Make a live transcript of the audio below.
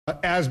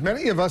As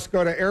many of us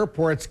go to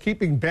airports,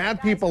 keeping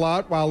bad people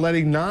out while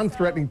letting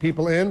non-threatening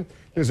people in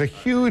is a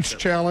huge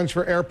challenge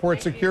for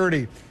airport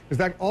security. Is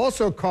that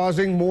also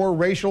causing more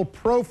racial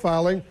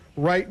profiling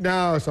right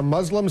now? Some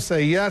Muslims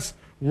say yes.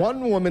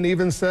 One woman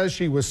even says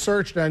she was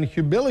searched and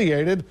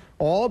humiliated,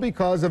 all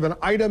because of an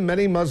item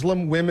many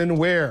Muslim women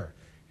wear.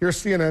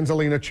 Here's CNN's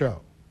Alina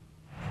Cho.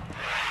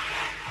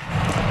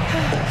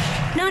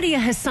 Nadia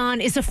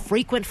Hassan is a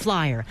frequent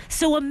flyer,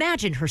 so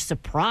imagine her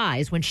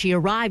surprise when she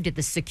arrived at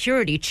the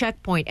security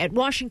checkpoint at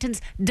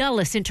Washington's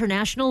Dulles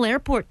International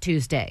Airport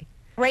Tuesday.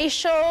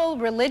 Racial,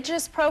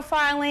 religious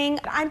profiling.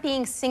 I'm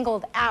being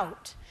singled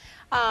out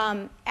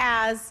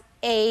as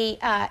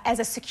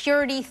a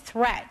security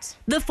threat.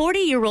 The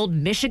 40-year-old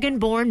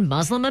Michigan-born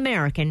Muslim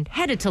American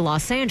headed to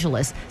Los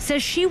Angeles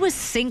says she was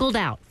singled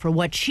out for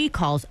what she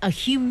calls a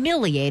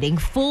humiliating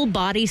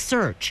full-body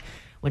search.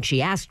 When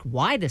she asked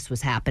why this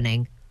was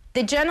happening,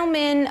 the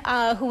gentleman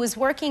who was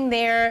working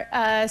there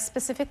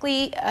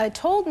specifically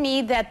told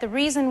me that the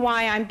reason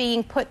why I'm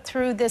being put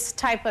through this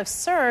type of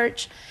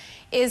search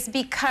is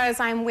because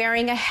I'm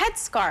wearing a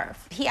headscarf.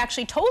 He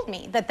actually told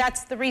me that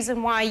that's the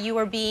reason why you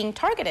are being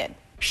targeted.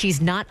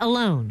 She's not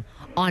alone.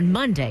 On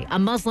Monday, a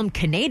Muslim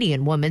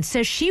Canadian woman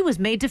says she was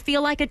made to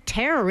feel like a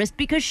terrorist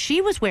because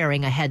she was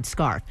wearing a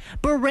headscarf,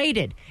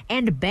 berated,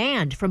 and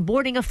banned from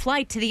boarding a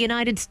flight to the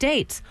United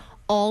States,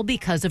 all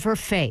because of her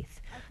faith.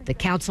 The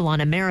Council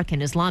on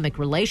American Islamic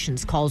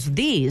Relations calls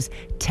these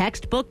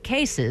textbook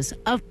cases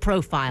of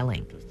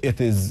profiling. It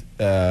is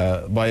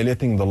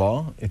violating the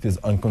law. It is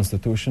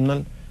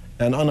unconstitutional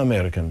and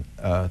un-American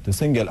to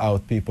single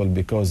out people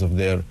because of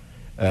their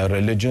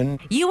religion.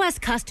 U.S.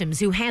 Customs,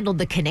 who handled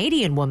the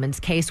Canadian woman's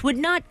case, would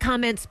not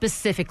comment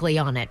specifically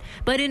on it.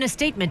 But in a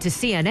statement to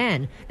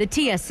CNN, the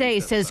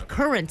TSA says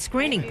current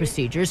screening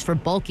procedures for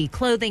bulky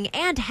clothing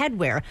and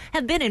headwear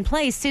have been in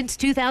place since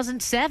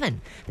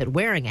 2007. That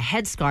wearing a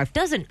headscarf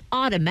doesn't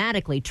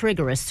automatically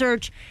trigger a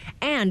search.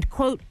 And,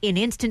 quote, in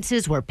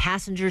instances where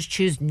passengers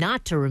choose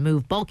not to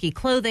remove bulky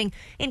clothing,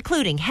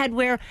 including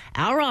headwear,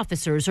 our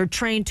officers are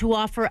trained to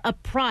offer a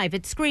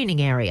private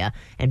screening area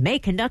and may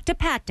conduct a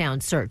pat-down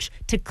search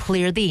to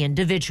clear the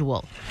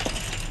individual.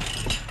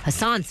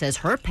 Hassan says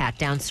her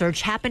pat-down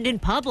search happened in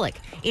public,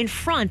 in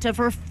front of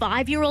her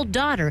 5-year-old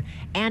daughter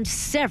and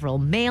several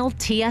male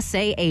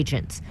TSA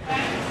agents.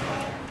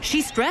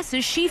 She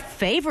stresses she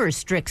favors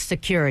strict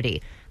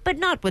security, but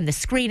not when the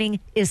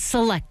screening is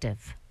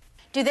selective.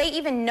 Do they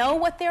even know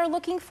what they're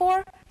looking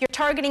for? You're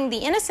targeting the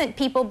innocent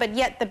people, but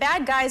yet the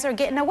bad guys are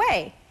getting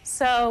away.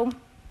 So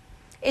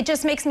it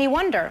just makes me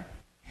wonder.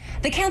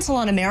 The Council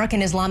on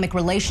American Islamic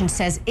Relations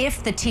says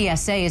if the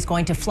TSA is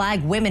going to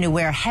flag women who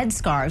wear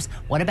headscarves,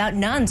 what about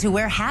nuns who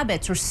wear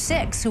habits or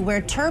Sikhs who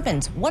wear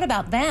turbans? What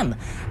about them?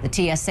 The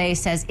TSA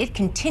says it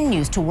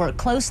continues to work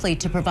closely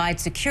to provide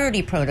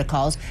security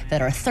protocols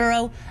that are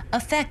thorough,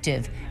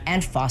 effective,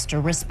 and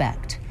foster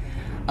respect.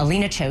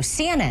 Alina Cho,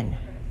 CNN,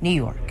 New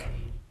York.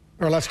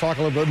 Let's talk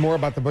a little bit more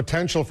about the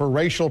potential for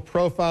racial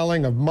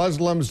profiling of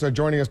Muslims.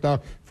 Joining us now,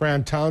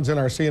 Fran Townsend,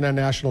 our CNN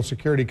national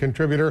security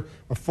contributor,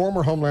 a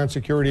former Homeland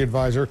Security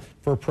advisor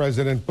for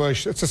President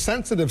Bush. It's a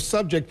sensitive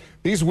subject.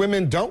 These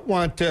women don't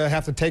want to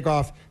have to take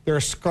off their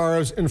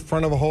scarves in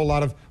front of a whole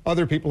lot of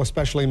other people,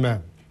 especially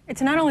men.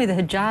 It's not only the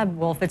hijab,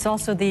 Wolf, it's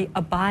also the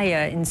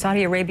abaya. In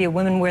Saudi Arabia,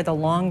 women wear the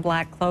long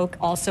black cloak.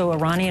 Also,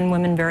 Iranian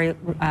women, very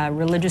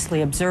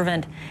religiously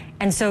observant.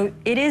 And so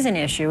it is an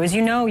issue. As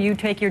you know, you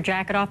take your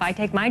jacket off. I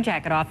take my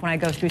jacket off when I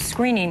go through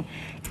screening.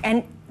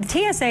 And the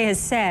TSA has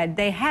said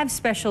they have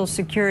special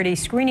security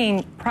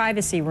screening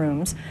privacy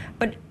rooms,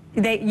 but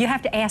you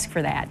have to ask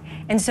for that.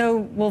 And so,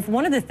 Wolf,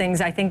 one of the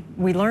things I think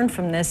we learned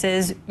from this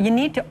is you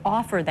need to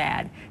offer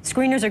that.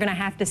 Screeners are going to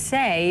have to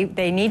say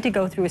they need to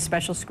go through a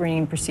special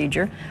screening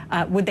procedure.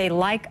 Would they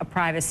like a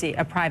private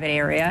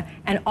area,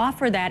 and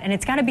offer that? And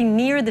it's got to be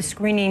near the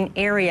screening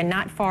area,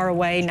 not far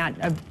away, not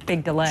a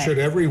big delay. Should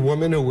every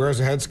woman who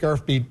wears a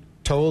headscarf be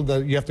told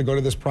that you have to go to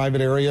this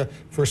private area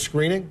for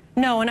screening?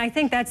 No, and I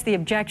think that's the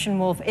objection,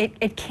 Wolf.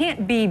 It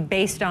can't be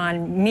based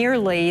on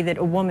merely that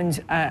a woman's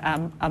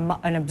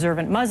an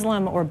observant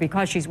Muslim or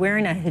because she's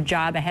wearing a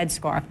hijab, a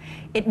headscarf.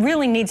 It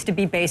really needs to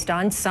be based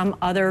on some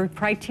other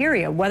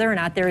criteria, whether or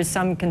not there is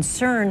some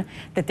concern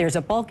that there's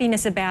a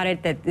bulkiness about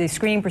it, that the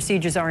screening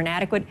procedures are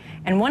inadequate.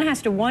 And one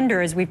has to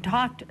wonder, as we've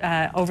talked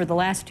over the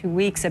last 2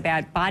 weeks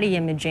about body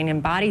imaging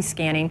and body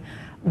scanning,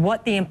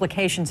 what the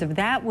implications of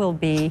that will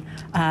be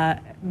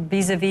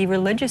vis-a-vis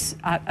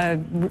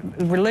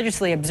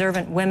religiously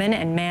observant women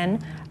and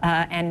men,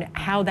 and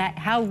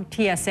how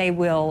TSA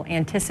will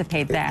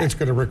anticipate that. It's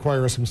going to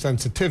require some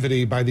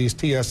sensitivity by these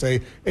TSA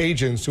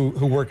agents who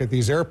work at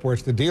these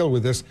airports to deal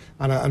with this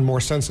on a more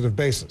sensitive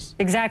basis.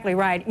 Exactly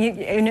right.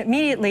 And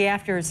immediately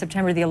after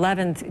September the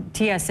 11th,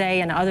 TSA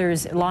and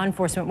others, law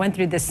enforcement, went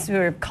through this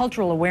sort of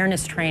cultural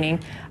awareness training,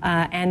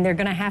 and they're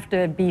going to have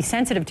to be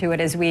sensitive to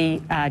it as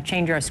we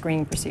change our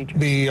screening procedure.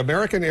 The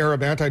American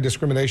Arab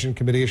Anti-Discrimination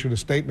Committee issued a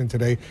statement statement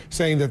today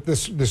saying that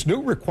this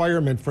new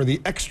requirement for the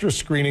extra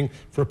screening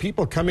for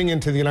people coming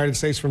into the United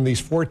States from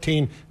these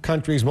 14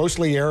 countries,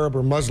 mostly Arab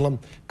or Muslim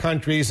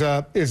countries,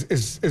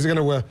 is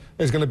going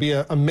to be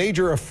a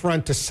major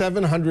affront to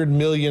 700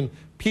 million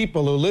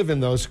people who live in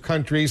those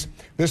countries.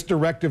 This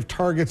directive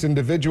targets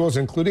individuals,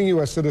 including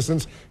U.S.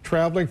 citizens,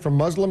 traveling from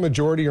Muslim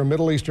majority or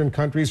Middle Eastern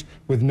countries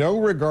with no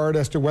regard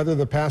as to whether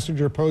the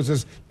passenger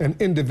poses an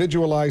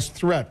individualized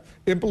threat.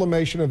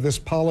 Implementation of this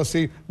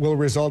policy will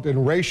result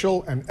in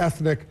racial and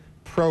ethnic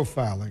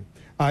profiling.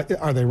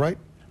 Are they right?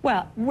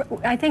 Well,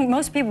 I think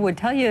most people would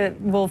tell you,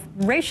 well,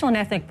 racial and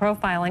ethnic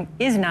profiling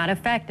is not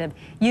effective.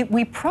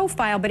 We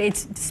profile, but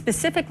it's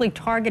specifically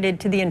targeted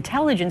to the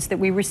intelligence that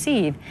we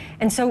receive.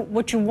 And so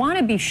what you want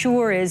to be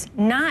sure is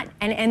not,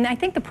 and I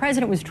think the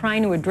president was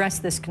trying to address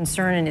this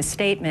concern in his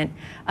statement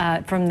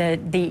from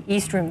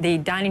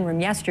the dining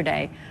room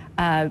yesterday.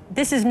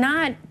 This is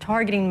not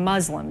targeting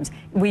Muslims.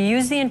 We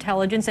use the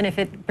intelligence, and if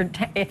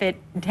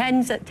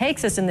it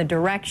takes us in the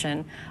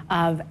direction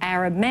of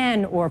Arab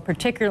men or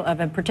of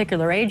a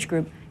particular age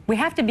group, we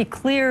have to be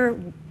clear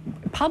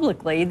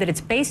publicly that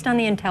it's based on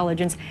the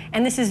intelligence,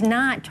 and this is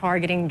not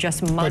targeting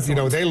just Muslims. But, you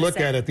know, they look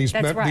at it, these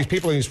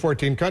people in these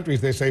 14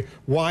 countries, they say,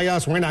 why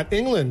us? Why not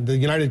England, the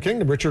United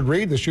Kingdom? Richard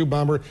Reed, the shoe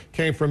bomber,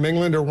 came from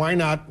England, or why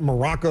not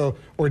Morocco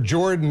or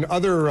Jordan,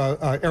 other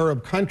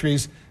Arab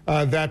countries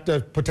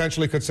that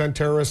potentially could send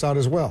terrorists out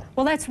as well?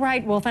 Well, that's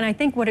right, Wolf, and I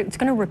think what it's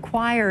going to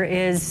require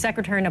is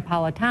Secretary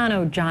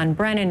Napolitano, John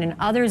Brennan, and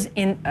others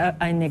in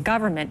the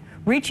government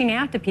reaching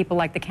out to people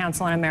like the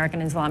Council on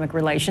American Islamic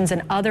Relations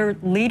and other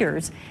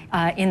leaders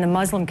in the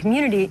Muslim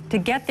community to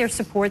get their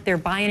support, their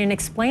buy-in, and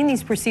explain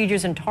these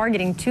procedures and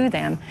targeting to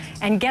them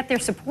and get their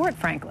support,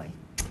 frankly.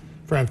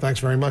 Fran, thanks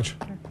very much.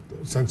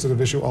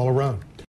 Sensitive issue all around.